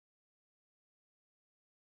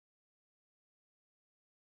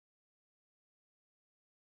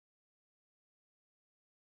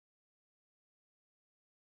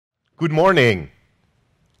Good morning.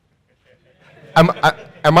 Am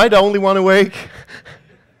I the only one awake?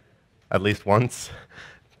 At least once.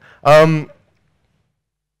 I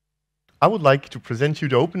would like to present you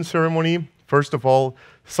the open ceremony. First of all,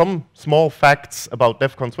 some small facts about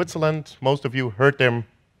DEFCON Switzerland. Most of you heard them.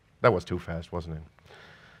 That was too fast, wasn't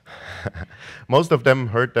it? Most of you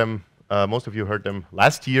heard them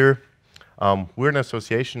last year. We're an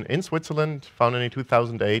association in Switzerland, founded in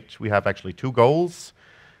 2008. We have actually two goals.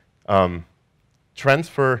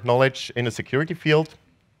 Transfer knowledge in the security field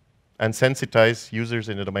and sensitize users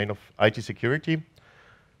in the domain of IT security.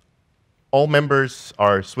 All members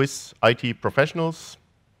are Swiss IT professionals.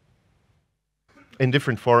 In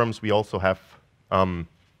different forums, we also have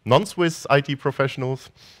non-Swiss IT professionals.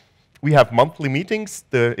 We have monthly meetings.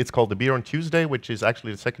 It's called the Beer on Tuesday, which is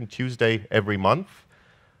actually the second Tuesday every month,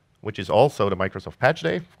 which is also the Microsoft Patch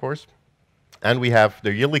Day, of course. And we have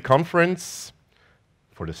the yearly conference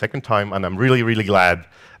for the second time, and I'm really, really glad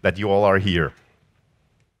that you all are here.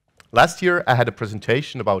 Last year, I had a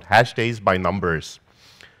presentation about hash days by numbers.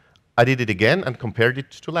 I did it again and compared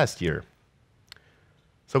it to last year.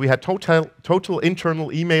 So we had total internal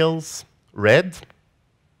emails read.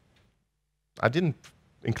 I didn't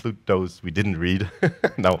include those we didn't read.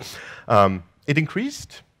 No. It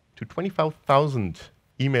increased to 25,000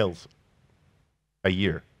 emails a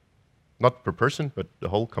year. Not per person, but the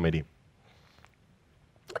whole committee.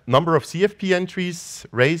 Number of CFP entries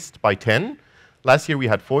raised by 10. Last year we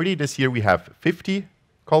had 40. This year we have 50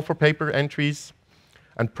 call for paper entries.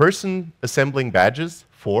 And person assembling badges,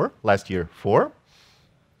 4. Last year, 4.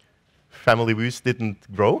 Family views didn't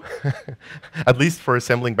grow, at least for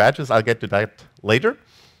assembling badges. I'll get to that later.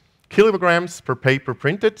 Kilograms per paper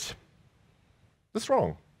printed. That's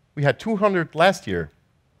wrong. We had 200 last year.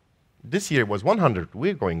 This year was 100.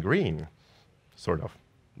 We're going green, sort of.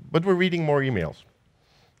 But we're reading more emails.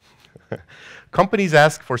 Companies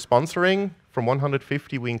ask for sponsoring. From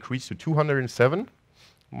 150, we increased to 207.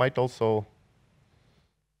 Might also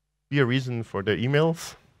be a reason for the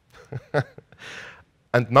emails.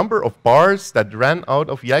 And number of bars that ran out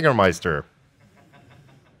of Jägermeister.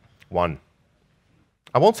 1.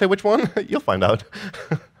 I won't say which one. You'll find out.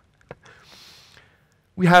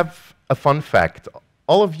 We have a fun fact.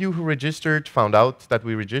 All of you who registered found out that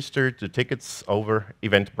we registered the tickets over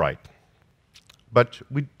Eventbrite. But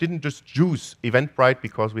we didn't just choose Eventbrite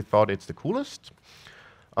because we thought it's the coolest.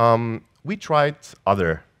 We tried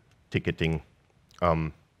other ticketing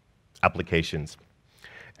applications.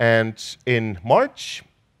 And in March,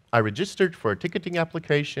 I registered for a ticketing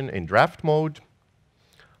application in draft mode.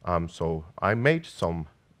 So I made some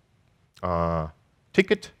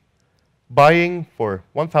ticket buying for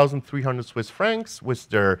 1,300 Swiss francs with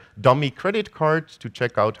their dummy credit card to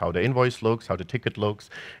check out how the invoice looks, how the ticket looks,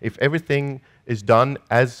 if everything is done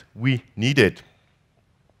as we need it.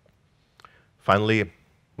 Finally,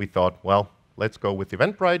 we thought, well, let's go with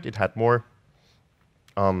Eventbrite. It had more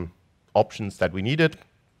options that we needed.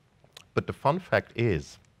 But the fun fact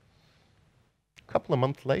is, a couple of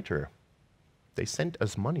months later, they sent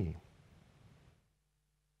us money.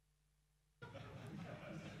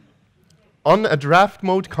 On a draft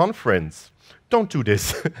mode conference. Don't do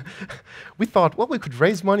this. We thought, well, we could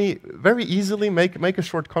raise money very easily, make a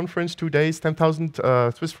short conference, 2 days, 10,000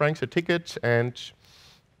 Swiss francs a ticket, and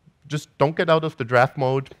just don't get out of the draft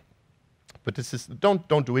mode. But this is, don't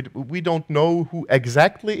do it. We don't know who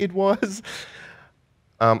exactly it was.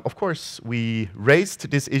 Of course, we raised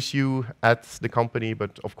this issue at the company,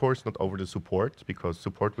 but of course not over the support, because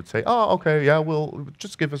support would say, oh, okay, yeah, well,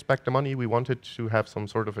 just give us back the money. We wanted to have some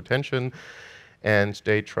sort of attention. And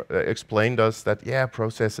they explained us that, yeah,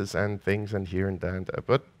 processes and things and here and that.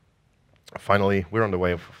 But finally, we're on the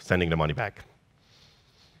way of sending the money back.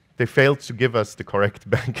 They failed to give us the correct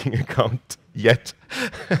banking account yet,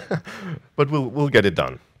 but we'll get it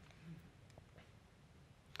done.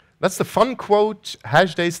 That's the fun quote,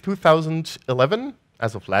 Hash Days 2011,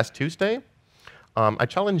 as of last Tuesday. I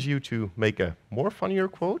challenge you to make a more funnier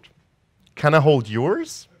quote. Can I hold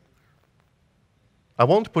yours? I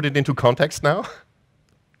won't put it into context now.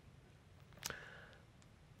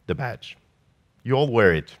 The badge. You all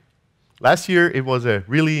wear it. Last year, it was a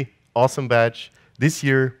really awesome badge. This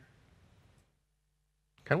year,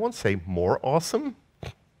 can one say more awesome?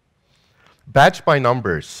 Badge by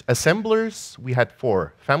numbers. Assemblers, we had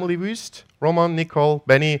 4. Family Wüst, Roman, Nicole,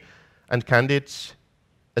 Benny, and Candid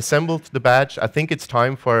assembled the badge. I think it's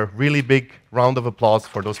time for a really big round of applause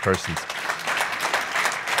for those persons.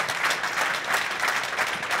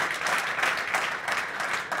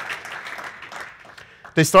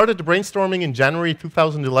 They started the brainstorming in January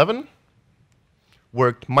 2011,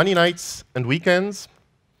 worked Monday nights and weekends,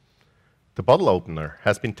 The bottle opener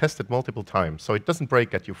has been tested multiple times, so it doesn't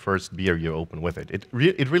break at your first beer you open with it. It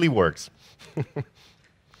really works.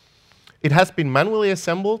 It has been manually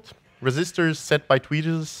assembled. Resistors set by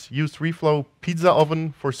tweezers, used reflow pizza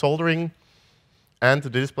oven for soldering, and the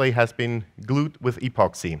display has been glued with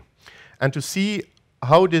epoxy. And to see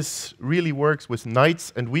how this really works with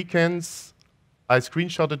nights and weekends, I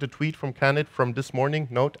screenshotted the tweet from Canit from this morning.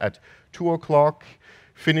 Note, at 2 o'clock,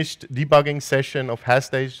 finished debugging session of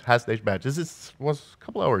Hastage badge. Was a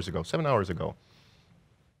couple hours ago, 7 hours ago.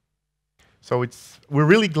 So we're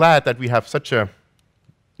really glad that we have such a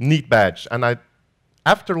neat badge. And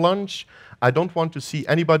after lunch, I don't want to see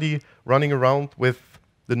anybody running around with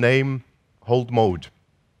the name hold mode.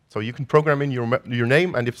 So you can program in your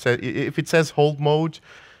name, and if it says hold mode,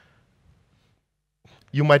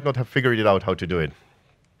 you might not have figured it out how to do it.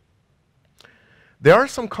 There are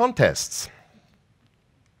some contests.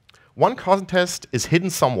 One contest is hidden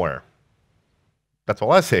somewhere. That's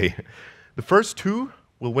all I say. The first two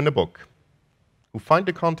will win a book, who find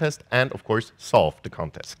the contest and, of course, solve the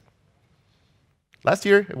contest. Last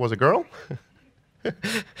year, it was a girl.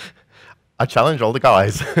 I challenge all the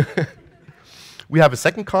guys. We have a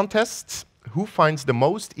second contest, who finds the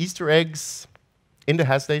most Easter eggs in the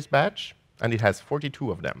Hasdays badge, and it has 42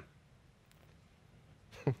 of them.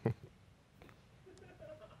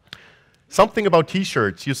 Something about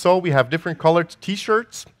T-shirts. You saw we have different colored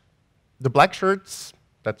T-shirts. The black shirts,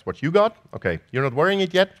 that's what you got. Okay, you're not wearing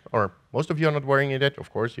it yet, or most of you are not wearing it yet. Of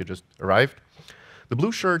course, you just arrived. The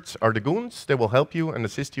blue shirts are the goons. They will help you and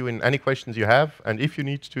assist you in any questions you have. And if you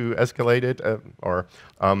need to escalate it,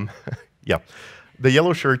 yeah. The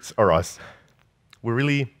yellow shirts are us. We're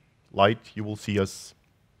really light. You will see us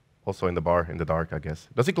also in the bar in the dark, I guess.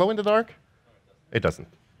 Does it glow in the dark? No, it doesn't.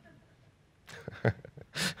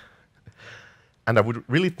 And I would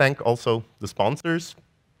really thank also the sponsors,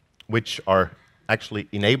 which are actually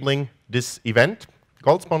enabling this event.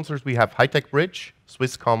 Gold sponsors, we have High Tech Bridge,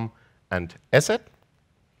 Swisscom, and ESET.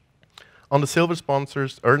 On the silver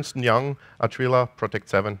sponsors, Ernst & Young, Atrila, Protect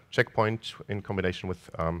 7, Checkpoint in combination with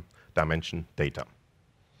Dimension Data.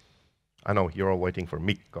 I know, you're all waiting for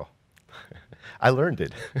Mikko. I learned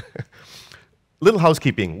it. Little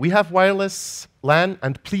housekeeping. We have wireless LAN,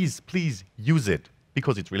 and please, please use it,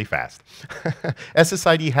 because it's really fast.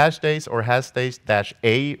 SSID Hashdays or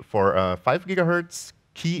Hashdays-A for 5 gigahertz.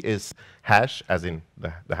 Key is hash, as in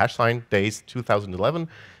the hash sign, days 2011.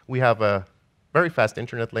 We have a very fast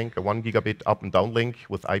internet link, a 1 gigabit up and down link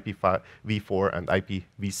with IPv4 and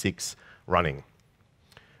IPv6 running.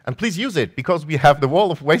 And please use it, because we have the wall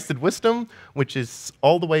of wasted wisdom, which is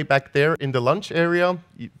all the way back there in the lunch area.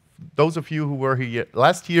 Those of you who were here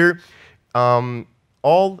last year,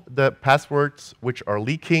 all the passwords which are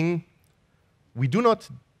leaking, we do not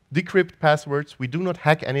decrypt passwords, we do not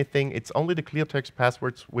hack anything. It's only the clear text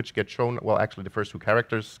passwords which get shown. Well, actually, the first 2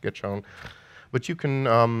 characters get shown. But you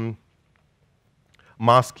can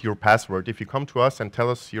mask your password. If you come to us and tell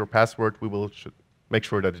us your password, we will make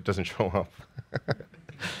sure that it doesn't show up.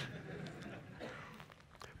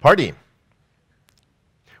 Party.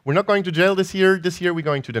 We're not going to jail this year. This year we're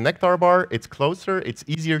going to the Nectar Bar. It's closer. It's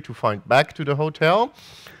easier to find back to the hotel.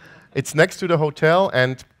 It's next to the hotel,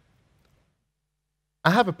 and I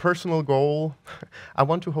have a personal goal. I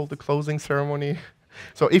want to hold the closing ceremony.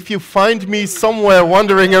 So if you find me somewhere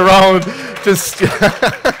wandering around, just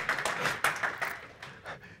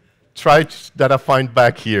try that I find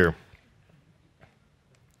back here.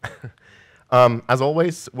 As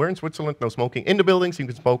always, we're in Switzerland, no smoking in the buildings. You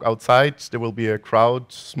can smoke outside. There will be a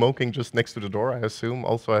crowd smoking just next to the door, I assume.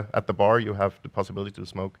 Also at the bar, you have the possibility to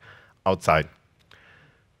smoke outside.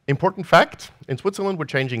 Important fact, in Switzerland, we're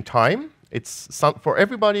changing time. It's for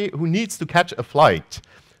everybody who needs to catch a flight.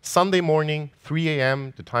 Sunday morning, 3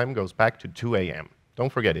 a.m., the time goes back to 2 a.m.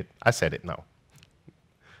 Don't forget it. I said it now.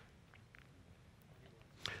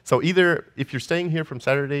 So either if you're staying here from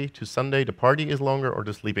Saturday to Sunday, the party is longer or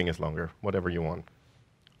the sleeping is longer, whatever you want.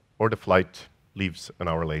 Or the flight leaves an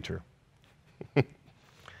hour later.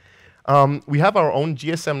 We have our own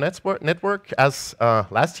GSM network as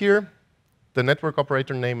last year. The network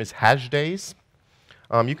operator name is Hashdays.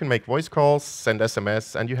 You can make voice calls, send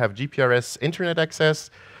SMS, and you have GPRS internet access.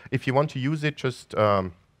 If you want to use it, just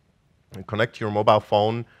connect to your mobile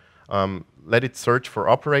phone, let it search for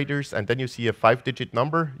operators, and then you see a 5-digit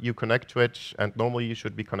number. You connect to it, and normally you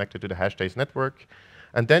should be connected to the Hashdays network.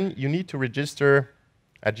 And then you need to register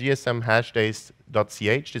at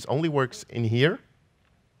gsmhashdays.ch. This only works in here.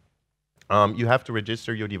 You have to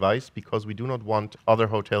register your device because we do not want other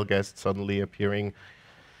hotel guests suddenly appearing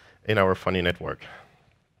in our funny network.